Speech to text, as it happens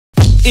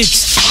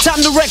It's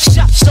time to wreck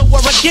shop, so where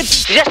I get.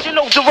 Yes, you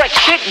know, direct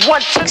hit.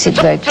 Makes it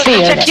very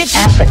clear that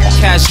Africa.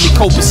 Casually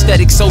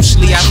copacetic,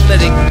 socially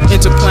athletic,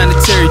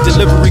 interplanetary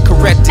delivery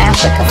corrected.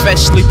 Africa.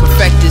 Professionally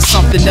perfected,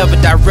 something never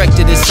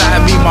directed inside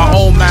me. My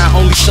own mind,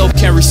 only self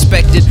can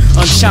respect it.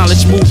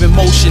 Unchallenged, moving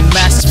motion,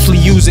 masterfully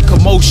using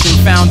commotion.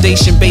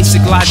 Foundation,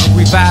 basic logic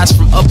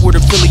revised from upward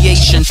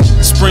affiliation.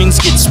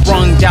 Springs get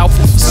sprung,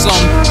 doubtful for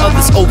some.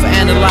 Others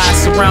overanalyze,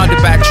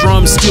 surrounded by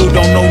drums. Still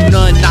don't know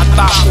none, not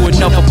thoughtful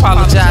enough.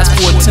 Apologize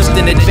for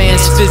attempting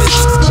advanced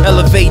physics.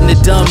 Elevating the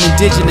dumb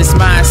indigenous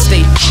mind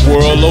state.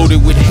 World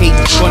loaded with hate,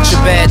 bunch of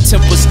bad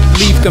tempers.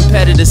 Leave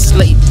competitors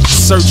late.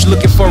 Search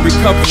looking for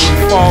recovery.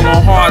 Fall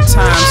on hard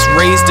times.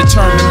 Raise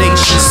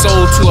determination.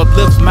 Soul to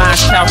uplift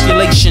minds.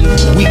 Calculation.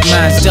 Weak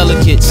minds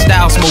delicate.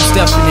 Styles most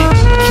definite.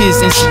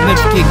 Kids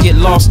insignificant. Get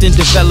lost in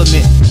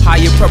development.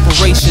 Higher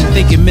preparation.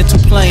 Thinking mental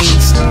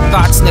planes.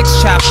 Thoughts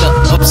next chapter.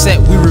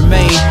 Upset we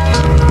remain.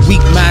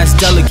 Weak minds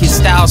delicate.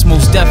 Styles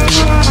most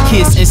definite.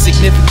 Kids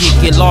insignificant.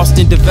 Get lost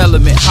in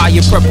development.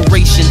 Higher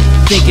preparation.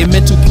 Thinking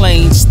mental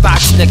planes.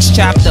 Thoughts next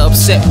chapter.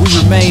 Upset we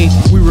remain.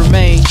 We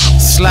remain.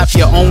 Slap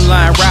your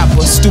online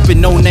rapper. Stupid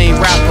no-name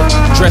rapper.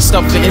 Dressed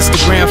up for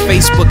Instagram,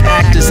 Facebook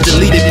actors.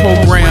 Deleted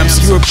programs.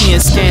 European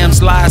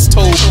scams. Lies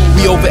told.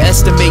 We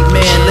overestimate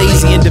man.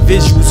 Lazy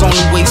individuals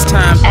only waste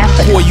time.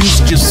 Poor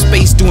usage of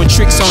space. Doing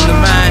tricks on the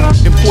mind.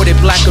 Imported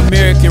black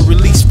American.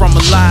 Released from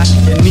a lie.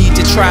 And need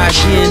to try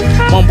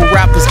again. Mumble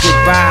rappers get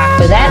by.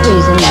 For that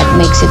reason, that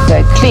makes it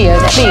very clear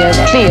that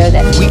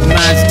weak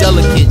minds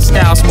delicate.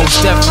 Styles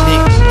most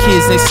definite.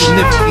 Kids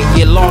insignificant.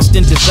 Get lost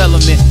in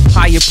development.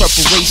 Higher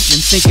preparation.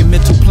 Thinking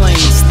mental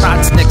planes.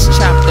 Thoughts next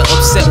chapter.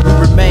 Upset we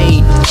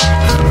remain.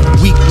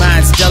 Weak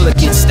minds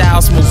delicate.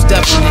 Styles most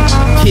definite.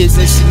 Kids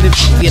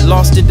insignificant. Get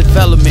lost in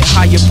development.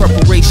 Higher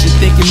preparation.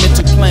 Thinking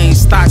mental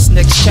planes. Thoughts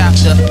next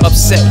chapter.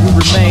 Upset we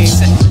remain.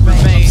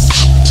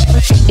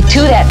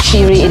 to that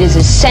theory, it is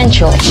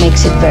essential. It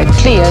makes it very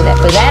clear that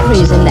for that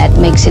reason, that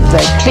makes it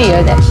very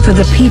clear that for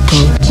the people,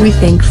 we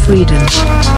think freedom.